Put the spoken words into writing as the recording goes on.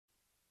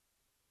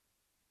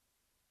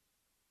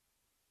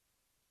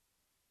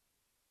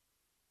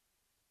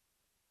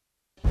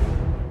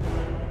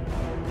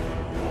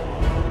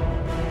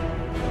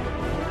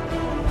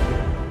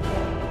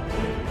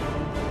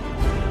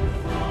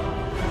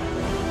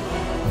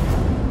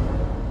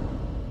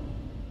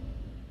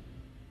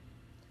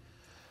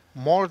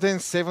More than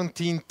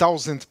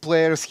 17,000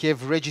 players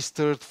have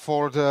registered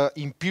for the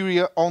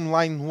Imperia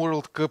Online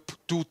World Cup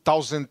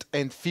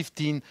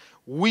 2015,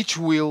 which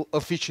will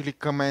officially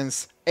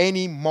commence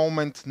any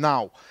moment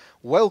now.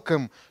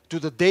 Welcome to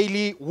the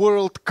Daily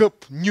World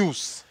Cup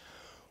News.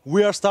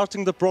 We are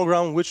starting the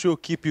program which will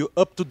keep you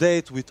up to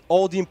date with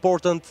all the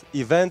important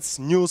events,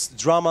 news,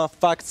 drama,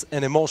 facts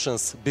and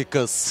emotions,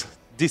 because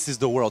this is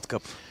the World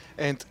Cup.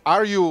 And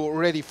are you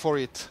ready for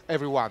it,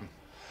 everyone?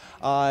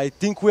 I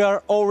think we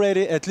are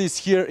already, at least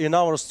here in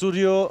our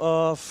studio.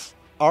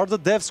 Are the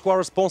devs who are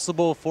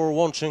responsible for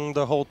launching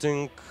the whole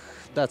thing?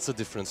 That's a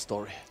different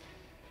story.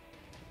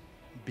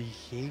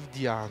 Behave,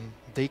 Diane.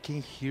 They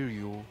can hear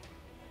you.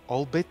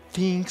 All bad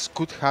things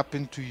could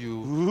happen to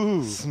you.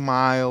 Ooh.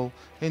 Smile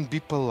and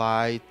be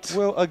polite.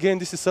 Well, again,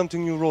 this is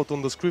something you wrote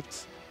on the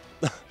script.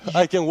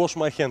 I can wash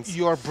my hands.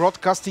 You are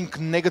broadcasting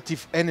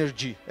negative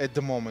energy at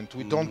the moment.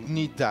 We don't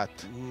need that.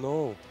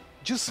 No.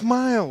 Just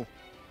smile.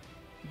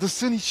 The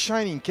sun is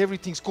shining.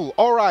 Everything's cool.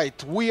 All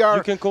right, we are...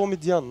 You can call me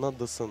Diane, not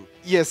the sun.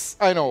 Yes,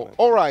 I know.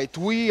 All right,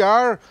 we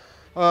are...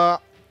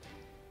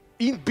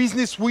 in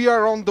business, we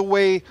are on the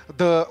way.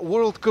 The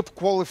World Cup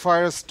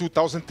qualifiers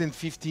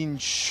 2015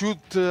 should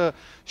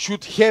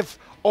have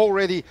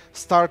already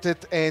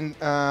started, and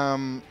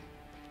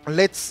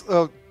let's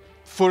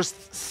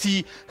first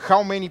see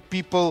how many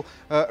people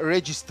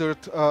registered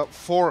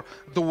for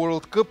the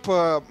World Cup.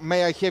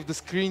 May I have the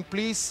screen,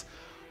 please?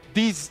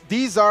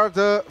 These are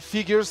the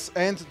figures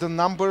and the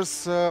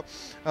numbers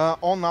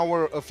on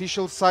our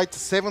official site: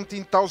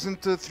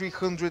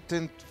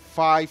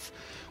 17,305.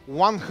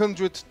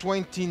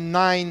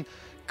 129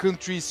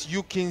 countries.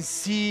 You can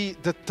see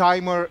the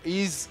timer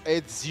is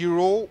at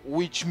 0,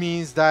 which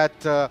means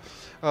that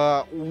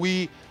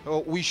we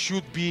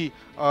should be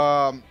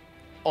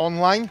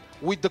online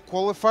with the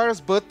qualifiers.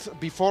 But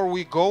before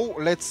we go,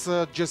 let's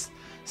just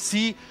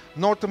see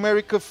North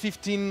America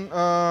 15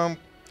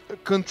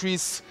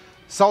 countries,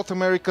 South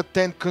America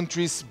 10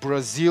 countries,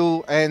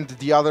 Brazil and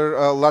the other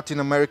Latin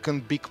American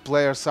big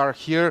players are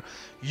here.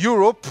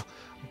 Europe,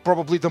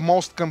 probably the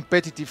most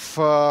competitive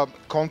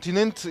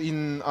continent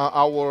in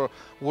our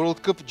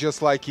World Cup,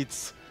 just like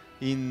it's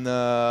in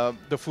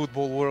the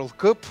Football World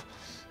Cup.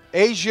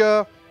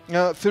 Asia,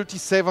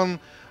 37,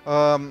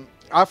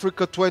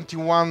 Africa,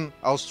 21,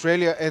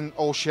 Australia and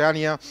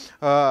Oceania,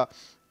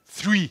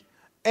 3.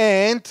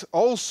 And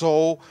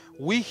also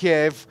we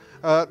have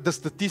the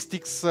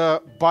statistics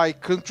by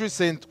countries,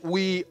 and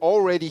we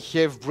already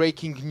have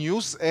breaking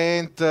news.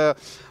 And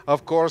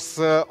of course,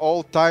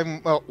 all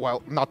time,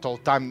 well, not all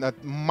time,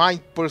 my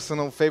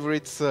personal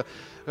favorites,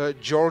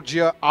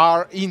 Georgia,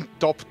 are in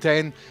top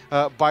 10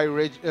 by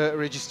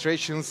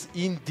registrations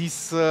in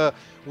this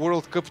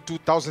World Cup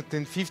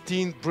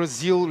 2015.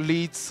 Brazil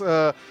leads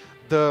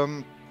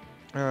the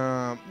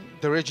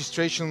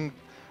registration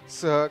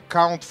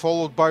count,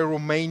 followed by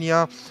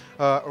Romania,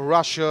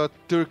 Russia,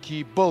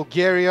 Turkey,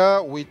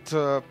 Bulgaria, with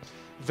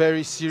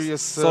very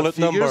serious solid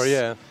figures. Number,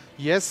 yeah.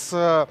 Yes,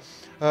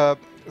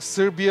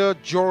 Serbia,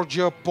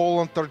 Georgia,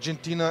 Poland,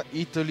 Argentina,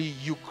 Italy,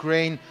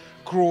 Ukraine,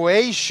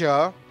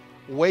 Croatia,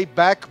 way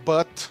back,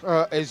 but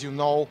as you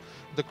know,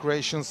 the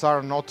Croatians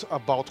are not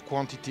about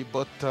quantity,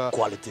 but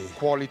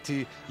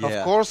quality. Yeah.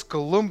 Of course,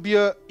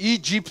 Colombia,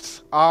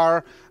 Egypt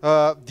are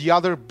the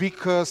other big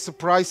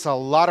surprise. A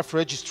lot of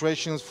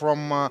registrations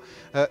from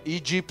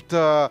Egypt.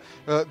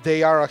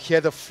 They are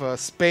ahead of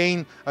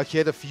Spain,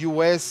 ahead of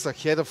US,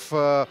 ahead of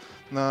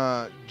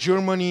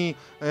Germany,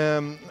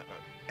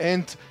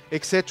 and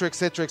etc.,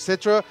 etc.,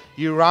 etc.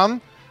 Iran,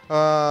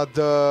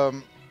 the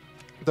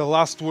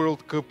last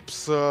World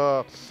Cup's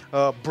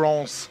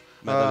bronze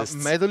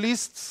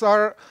medalists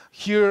are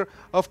here,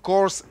 of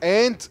course,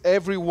 and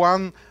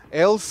everyone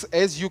else.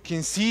 As you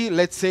can see,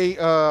 let's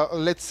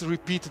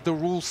repeat the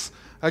rules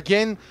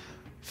again.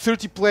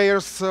 30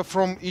 players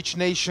from each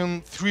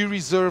nation, 3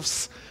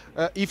 reserves.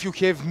 If you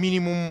have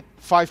minimum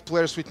 5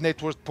 players with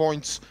network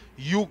points,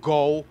 you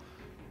go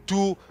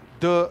to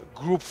the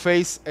group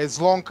phase as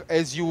long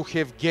as you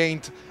have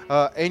gained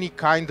any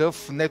kind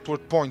of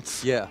network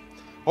points. Yeah.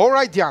 All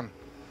right, Jan.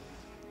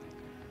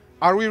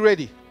 Are we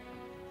ready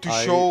to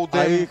show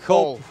them I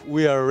hope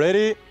we are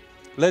ready.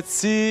 Let's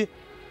see.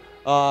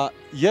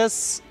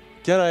 Yes,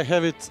 can I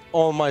have it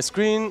on my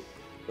screen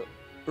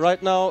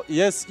right now?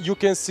 Yes, you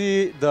can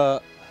see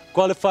the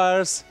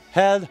qualifiers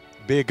had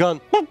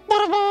begun.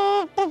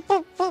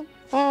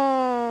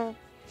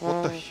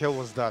 What the hell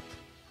was that?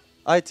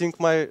 I think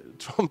my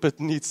trumpet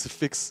needs a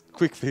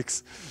quick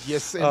fix.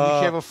 Yes, and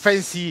we have a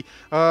fancy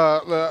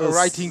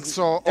writing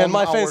on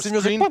my our fancy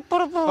screen. music.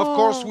 Of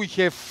course, we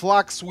have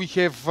flags. We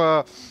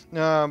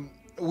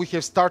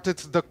have started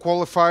the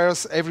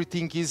qualifiers.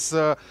 Everything is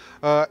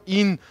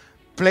in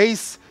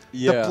place.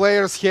 Yeah. The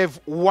players have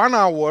 1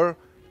 hour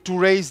to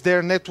raise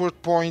their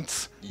network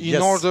points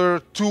in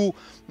order to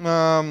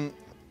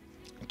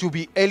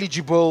be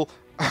eligible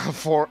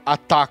for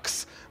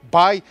attacks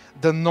by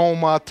the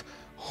Nomad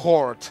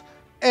Horde.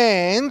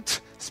 And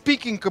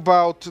speaking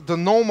about the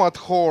Nomad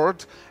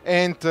Horde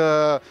and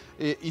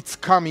its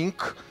coming,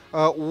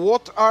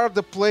 what are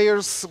the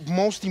players'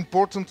 most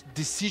important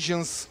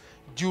decisions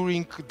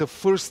during the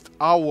first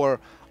hour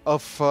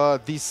of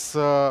this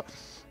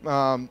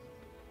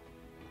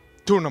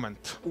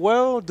tournament?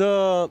 Well,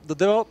 the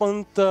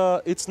development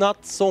it's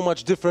not so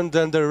much different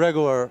than the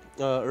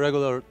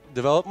regular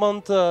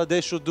development.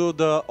 They should do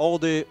all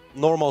the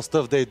normal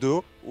stuff they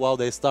do while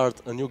they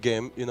start a new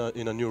game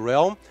in a new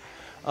realm.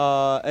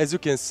 As you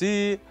can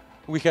see,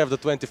 we have the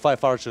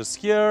 25 archers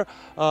here.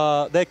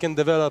 They can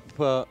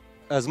develop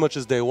as much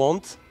as they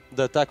want.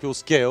 The attack will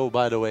scale,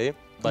 by the way,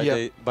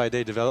 by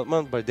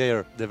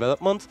their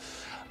development.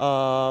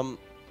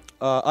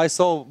 I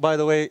saw, by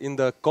the way, in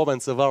the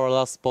comments of our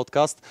last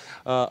podcast,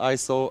 I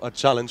saw a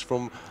challenge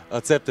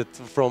accepted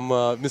from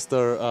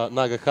Mr.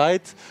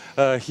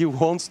 Nagahide. He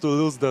wants to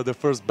lose the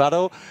first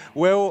battle.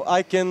 Well,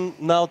 I can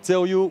now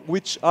tell you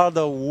which are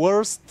the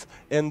worst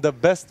and the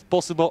best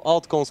possible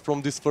outcomes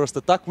from this first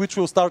attack, which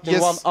will start in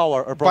 1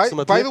 hour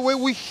approximately. By the way,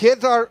 we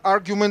had our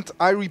argument.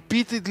 I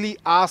repeatedly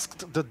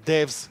asked the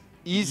devs,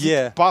 is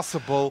it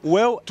possible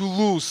to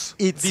lose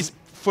this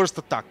first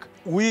attack?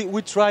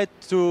 We tried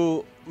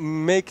to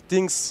make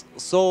things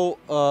so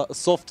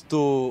soft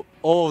to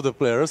all of the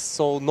players,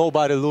 so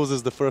nobody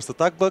loses the first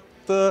attack, but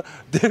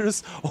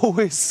there's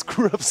always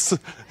screw-ups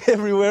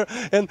everywhere,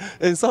 and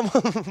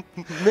someone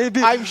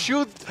maybe I'm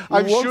sure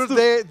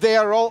they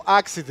are all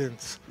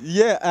accidents.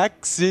 Yeah,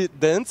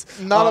 accidents.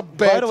 Not a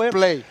bad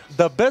play.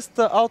 The best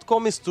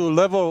outcome is to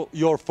level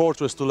your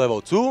fortress to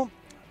level 2,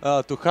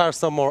 to hire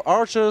some more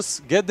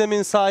archers, get them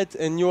inside,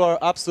 and you are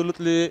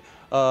absolutely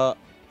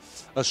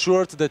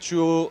assured that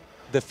you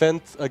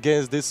defend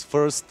against this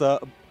first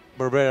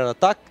barbarian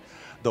attack.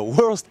 The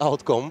worst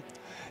outcome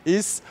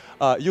is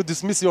you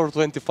dismiss your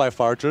 25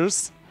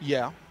 archers.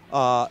 Yeah.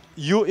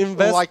 You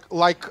invest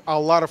like a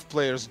lot of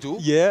players do.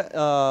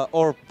 Yeah,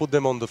 or put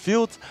them on the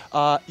field.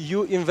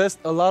 You invest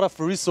a lot of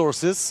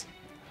resources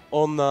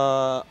on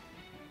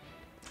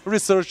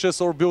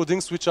researches or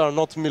buildings which are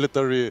not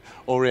military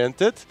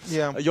oriented.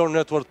 Yeah. Your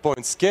network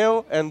points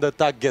scale and the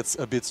attack gets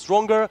a bit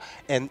stronger.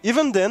 And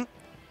even then,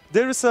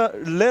 there is a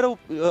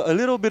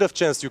little bit of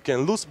chance you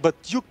can lose, but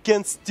you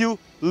can still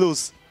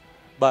lose,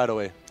 by the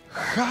way.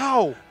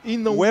 How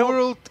in the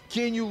world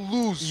can you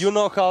lose? You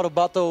know how the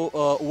battle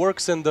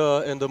works and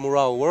the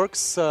morale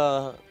works.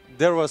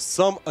 There were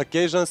some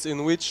occasions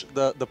in which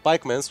the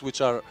pikemen, which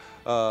are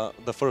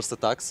the first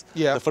attacks,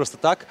 the first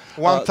attack,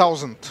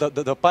 1,000.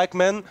 The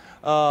pikemen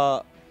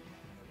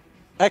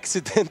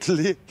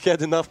accidentally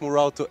had enough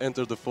morale to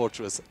enter the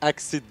fortress.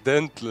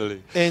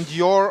 Accidentally. And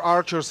your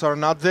archers are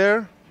not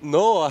there?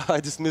 No,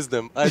 I dismissed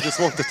them. I just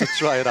wanted to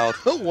try it out.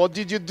 What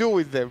did you do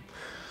with them?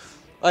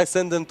 I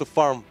sent them to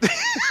farm.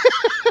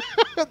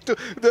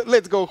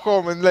 Let's go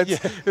home and let's.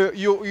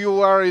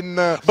 You are in.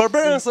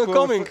 Barbarians are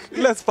coming.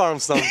 Let's farm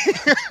some.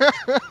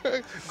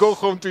 Go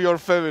home to your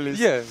families.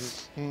 Yeah.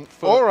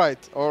 All right,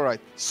 all right.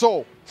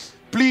 So,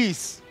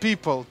 please,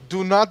 people,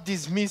 do not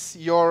dismiss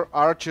your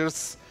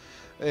archers,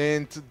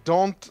 and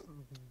don't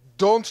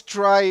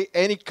try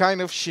any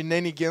kind of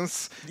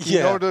shenanigans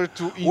in order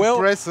to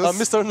impress us.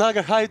 Mr.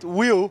 Nagahide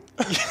will,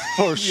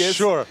 for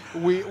sure.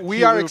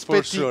 We are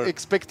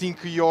expecting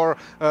your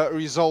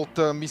result,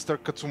 Mr.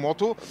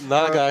 Katsumoto.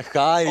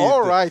 Nagahide.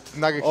 All right,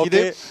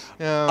 Nagahide.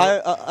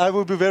 Okay. I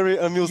will be very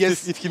amused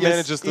if he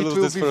manages to lose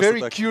this first attack. It will be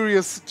very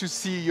curious to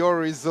see your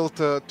result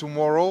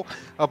tomorrow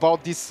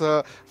about this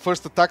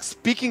first attack.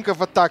 Speaking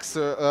of attacks,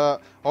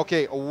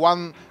 okay,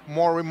 one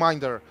more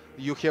reminder.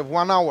 You have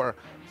 1 hour,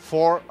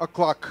 4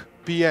 o'clock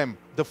p.m.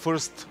 The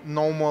first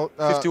normal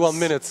 51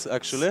 minutes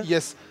actually.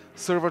 Yes,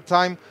 server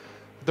time.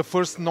 The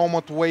first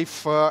nomad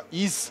wave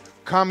is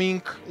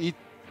coming. It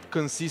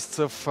consists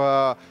of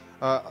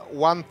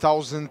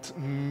 1,000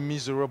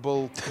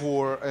 miserable,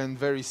 poor, and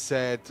very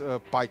sad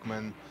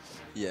pikemen.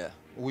 Yeah.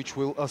 Which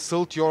will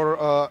assault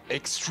your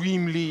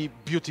extremely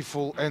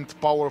beautiful and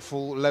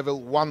powerful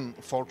level 1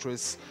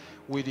 fortress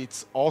with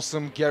its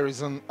awesome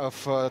garrison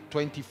of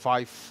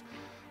 25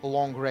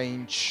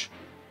 long-range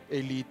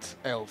elite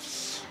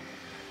elves.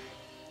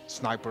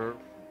 Sniper,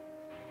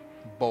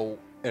 bow,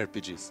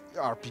 RPGs,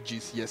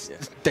 yes. Yeah.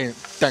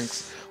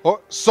 Thanks.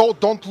 So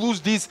don't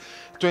lose these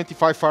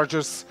 25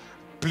 archers,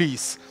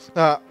 please.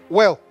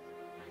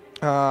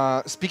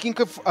 Speaking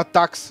of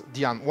attacks,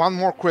 Diane, one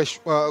more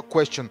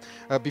question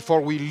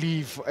before we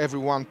leave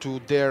everyone to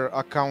their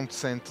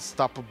accounts and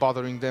stop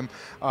bothering them.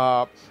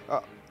 How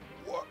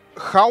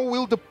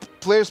will the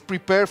players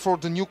prepare for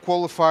the new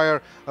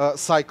qualifier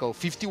cycle?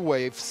 50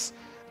 waves,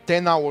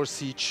 10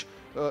 hours each.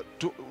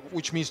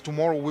 Which means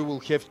tomorrow we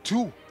will have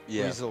 2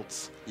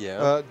 results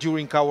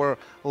during our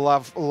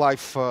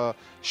live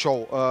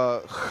show.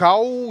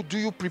 How do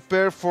you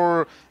prepare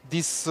for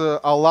this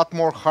a lot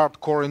more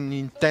hardcore and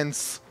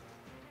intense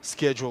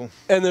schedule?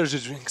 Energy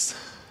drinks.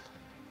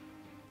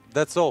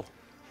 That's all.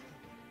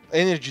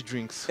 Energy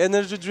drinks.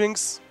 Energy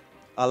drinks,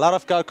 a lot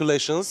of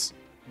calculations,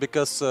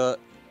 because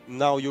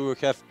now you will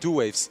have 2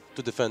 waves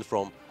to defend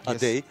from a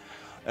day,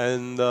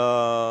 and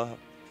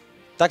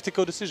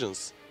tactical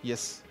decisions.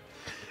 Yes.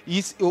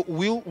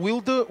 Will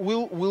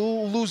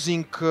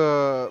losing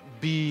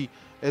be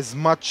as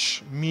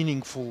much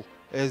meaningful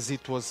as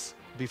it was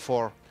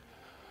before?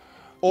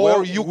 Or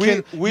Well,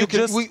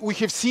 we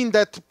have seen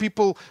that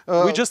people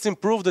we just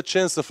improved the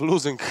chance of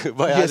losing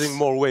by Yes. adding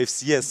more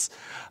waves. Yes,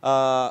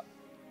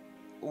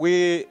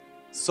 we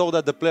saw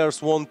that the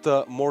players want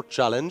more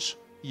challenge.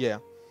 yeah.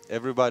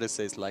 Everybody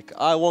says like,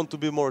 I want to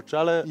be more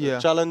Yeah.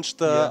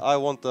 challenged. Yeah. I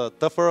want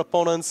tougher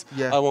opponents.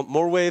 Yeah. I want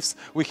more waves.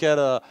 We had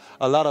a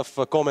lot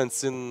of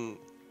comments in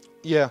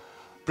Yeah.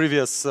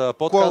 previous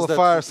podcasts.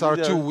 Qualifiers are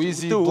too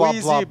easy, blah,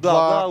 blah,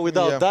 blah.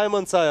 Without Yeah.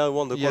 diamonds, I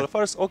won the Yeah.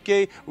 qualifiers.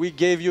 Okay, we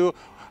gave you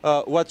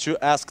what you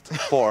asked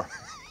for.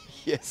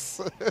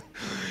 Yes.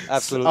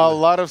 Absolutely. A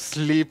lot of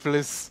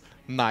sleepless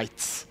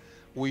nights.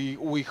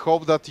 We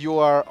hope that you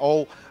are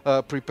all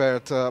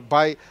prepared.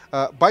 By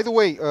the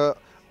way,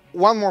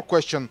 one more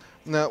question.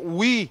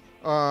 We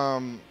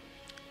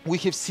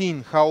have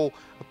seen how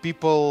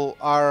people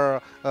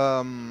are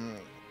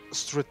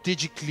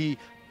strategically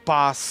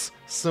pass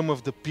some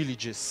of the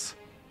pillages.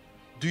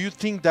 Do you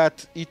think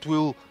that it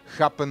will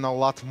happen a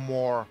lot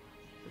more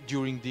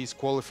during these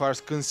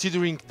qualifiers,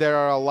 considering there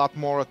are a lot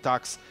more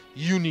attacks,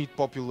 you need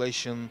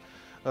population,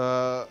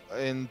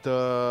 and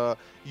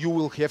you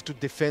will have to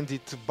defend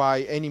it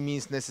by any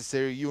means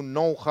necessary? You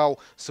know how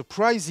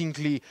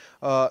surprisingly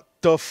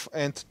tough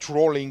and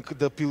trolling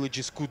the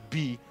pillages could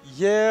be,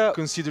 Yeah,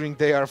 considering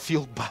they are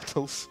field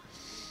battles.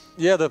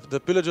 yeah. The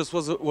pillages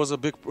was a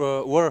big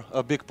were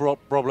a big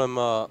problem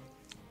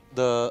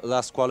the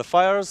last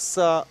qualifiers,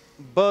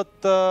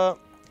 but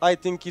I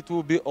think it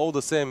will be all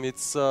the same.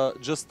 It's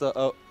just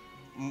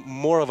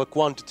more of a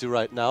quantity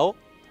right now.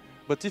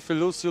 But if you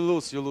lose, you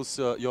lose. You lose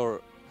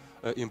your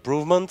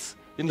improvement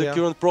in the Yeah.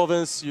 current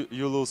province.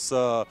 You lose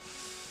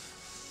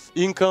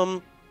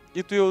income.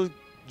 It will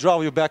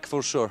draw you back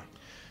for sure.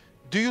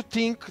 Do you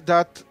think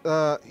that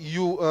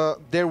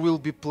there will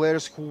be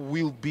players who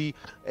will be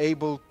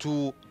able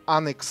to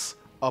annex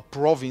a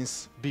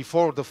province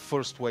before the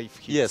first wave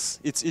hits?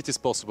 Yes, it is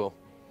possible.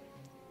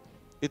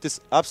 It is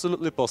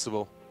absolutely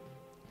possible.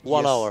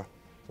 1 Yes. hour.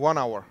 1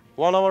 hour.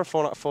 1 hour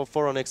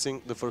for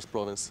annexing the first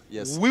province.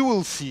 Yes. We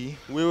will see.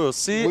 We will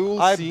see. We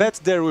will I see. bet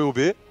there will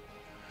be.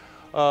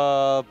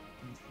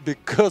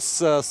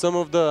 Because some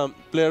of the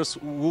players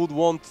would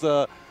want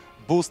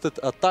boosted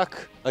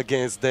attack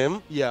against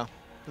them. Yeah.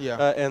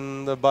 Yeah.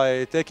 And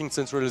by taking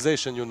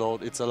centralization, you know,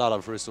 it's a lot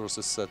of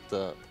resources at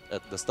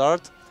the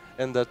start.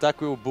 And the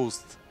attack will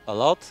boost a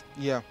lot.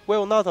 Yeah.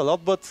 Well, not a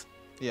lot, but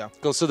Yeah.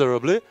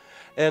 considerably.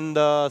 And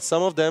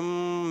some of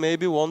them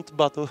maybe want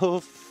battle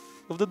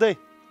of the day.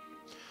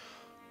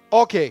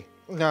 Okay.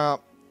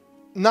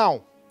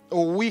 Now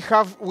we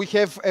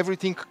have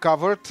everything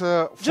covered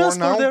for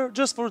now.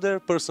 Just for their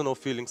personal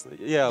feelings.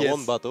 Yeah, Yes.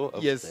 one battle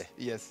of Yes, the day.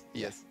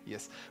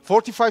 yes.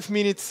 45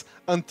 minutes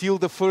until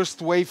the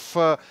first wave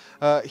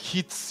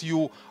hits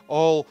you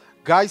all.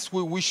 Guys,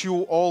 we wish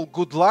you all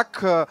good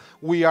luck.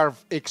 We are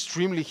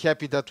extremely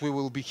happy that we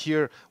will be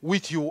here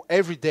with you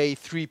every day,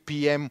 3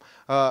 p.m.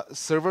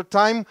 Server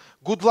time.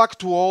 Good luck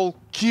to all.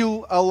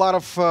 Kill a lot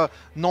of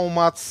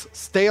nomads.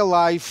 Stay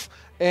alive.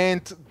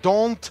 And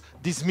don't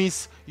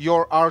dismiss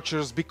your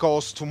archers,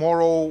 because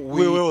tomorrow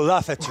We will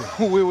laugh at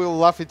you. we will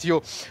laugh at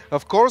you,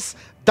 of course.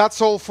 That's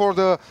all for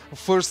the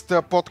first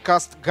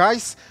podcast,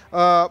 guys.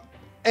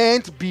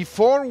 And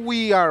before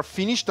we are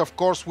finished, of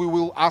course, we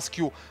will ask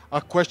you a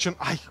question.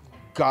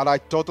 God, I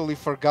totally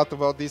forgot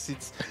about this.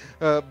 It's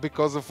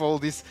because of all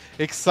this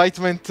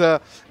excitement.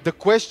 The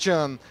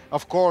question,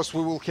 of course,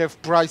 we will have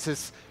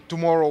prizes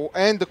tomorrow.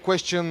 And the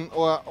question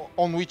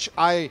on which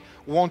I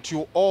want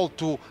you all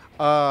to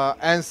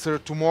answer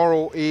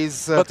tomorrow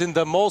is... But in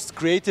the most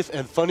creative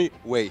and funny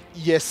way.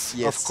 Yes,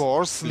 Yes, of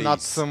course. please.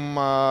 Not some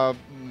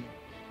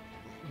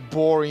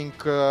boring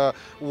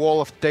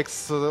wall of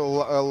text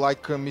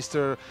like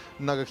Mr.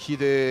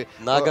 Nagahide.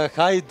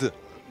 Nagahide.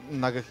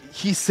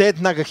 He said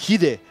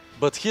Nagahide.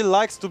 But he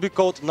likes to be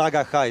called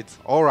Nagahide.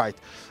 All right.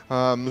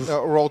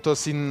 Wrote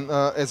us in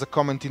as a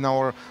comment in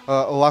our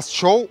last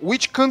show.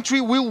 Which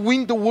country will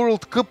win the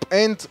World Cup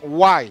and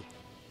why?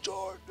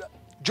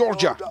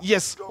 Georgia,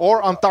 yes,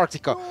 or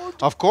Antarctica.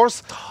 Of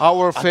course,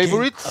 our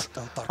favorites.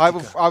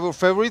 Our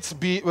favorites.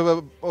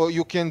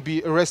 You can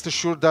be rest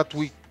assured that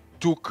we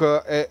took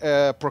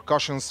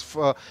precautions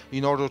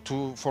in order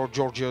for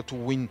Georgia to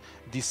win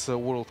this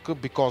World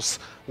Cup, because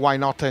why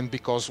not, and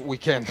because we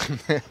can,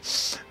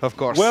 of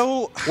course.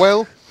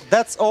 Well,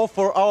 that's all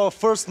for our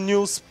first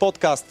news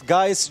podcast.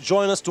 Guys,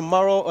 join us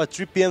tomorrow at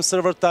 3 p.m.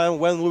 server time,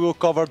 when we will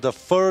cover the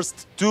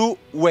first 2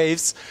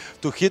 waves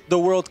to hit the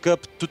World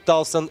Cup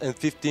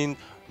 2015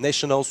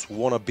 Nationals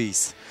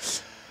wannabes.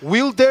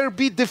 Will there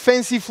be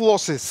defensive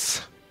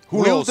losses?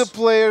 Will knows? the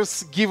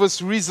players give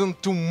us reason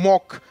to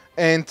mock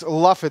and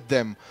laugh at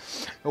them?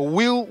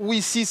 Will we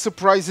see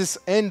surprises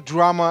and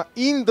drama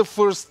in the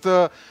first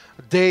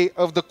day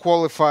of the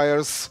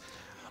qualifiers?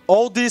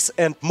 All this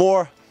and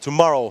more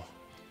tomorrow.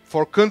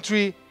 For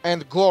country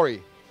and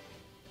glory.